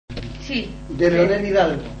Sí. De Leonel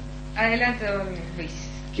Hidalgo. Adelante, don Luis.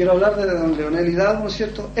 Quiero hablar de don Leonel Hidalgo, ¿no es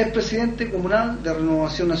cierto? Es presidente comunal de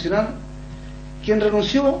Renovación Nacional, quien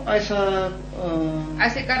renunció a esa... a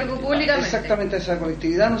ese cargo públicamente. Exactamente, a esa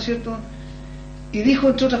colectividad, ¿no es cierto? Y dijo,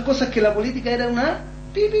 entre otras cosas, que la política era una...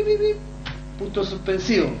 punto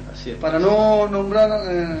suspensivo, para no nombrar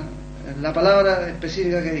la palabra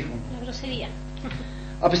específica que dijo. La grosería.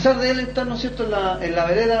 A pesar de él estar, ¿no es cierto?, en la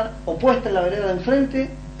vereda opuesta, en la vereda de enfrente,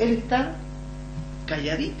 él está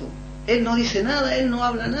calladito. Él no dice nada, él no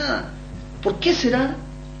habla nada. ¿Por qué será?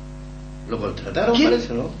 Lo contrataron,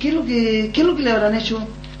 parece, ¿no? ¿Qué es lo que le habrán hecho?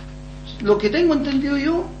 Lo que tengo entendido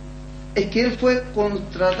yo es que él fue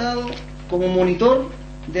contratado como monitor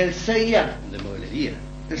del CIA, de modelería,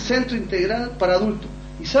 el Centro Integral para Adultos.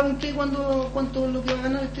 ¿Y saben qué cuánto es lo que va a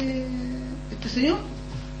ganar este señor?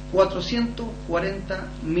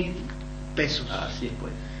 440.000 pesos. Así es,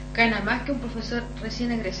 pues. Gana más que un profesor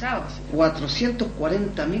recién egresado.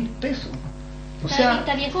 440.000 pesos. O sea,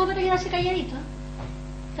 está bien como para quedarse calladito.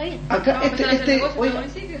 Está bien. Acá, oye,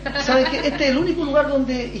 ¿sabes qué? Este es el único lugar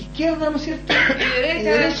donde izquierda, ¿no es cierto? Y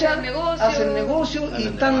derecha hacen negocio y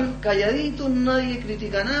están calladitos, nadie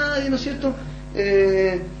critica a nadie, ¿no es cierto?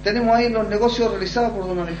 Tenemos ahí los negocios realizados por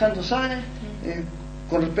don Alejandro Sáenz,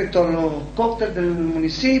 con respecto a los cócteles del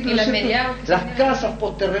municipio, ¿no es cierto? Las casas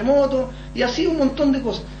post terremoto y así un montón de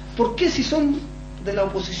cosas. ¿Por qué, si son de la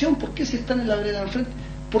oposición, por qué si están en la vereda de enfrente,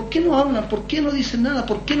 por qué no hablan, por qué no dicen nada,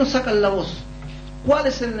 por qué no sacan la voz? ¿Cuál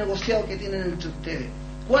es el negociado que tienen entre ustedes?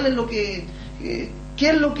 ¿Cuál es lo que qué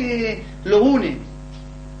es lo que lo une?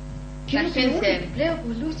 La agencia de empleo,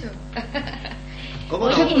 pues, Lucho. ¿Cómo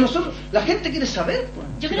no? Nosotros, la gente quiere saber, pues.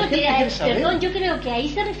 Yo creo yo creo que ahí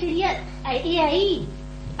se refería, ahí,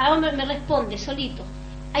 ahora me responde solito.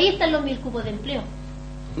 Ahí están los 1.000 cupos de empleo.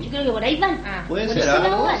 Yo creo que por ahí van. Puede ser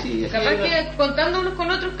algo, sí. Capaz que contándonos con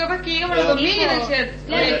otros, capaz que llegamos a los 2.000 y decir,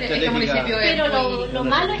 este municipio es. Pero lo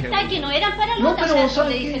malo está que no eran para Lota, o sea,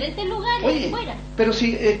 de diferentes lugares fuera. Pero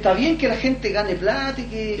sí, está bien que la gente gane plata y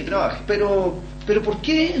que trabaje. Pero ¿por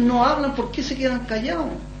qué no hablan? ¿Por qué se quedan callados?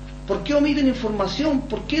 ¿Por qué omiten información?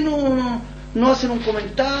 ¿Por qué no hacen un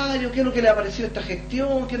comentario? ¿Qué es lo que le ha parecido esta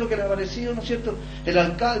gestión? ¿Qué es lo que le ha parecido, ¿no es cierto?, el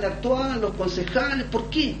alcalde actual, los concejales? ¿Por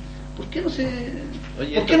qué? ¿Por qué no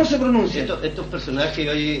se pronuncia? Estos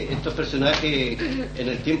personajes en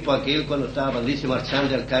el tiempo aquel, cuando estaba Patricio Marchand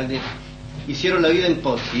de alcalde, hicieron la vida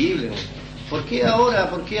imposible. ¿Por qué ahora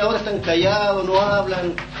están callados, no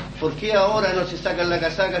hablan? ¿Por qué ahora no se sacan la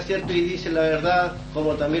casaca, cierto, y dicen la verdad,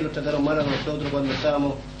 como también los trataron mal a nosotros cuando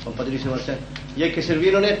estábamos con Patricio Marchand? Y hay que ser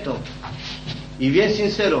bien honesto y bien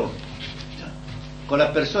sincero con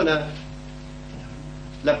las personas.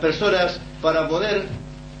 Las personas, para poder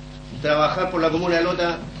trabajar por la comuna de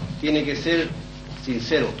Lota, tiene que ser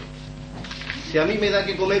sincero. Si a mí me da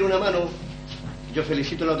que comer una mano, yo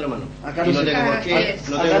felicito la otra mano. Acá y no tengo por qué,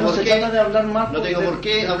 no tengo por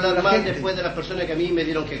qué hablar mal después de las personas que a mí me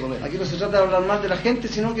dieron que comer. Aquí no se trata de hablar mal de la gente,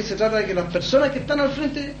 sino que se trata de que las personas que están al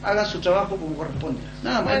frente hagan su trabajo como corresponde.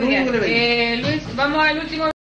 Nada más, lo único que le vengo. Luis, vamos al último.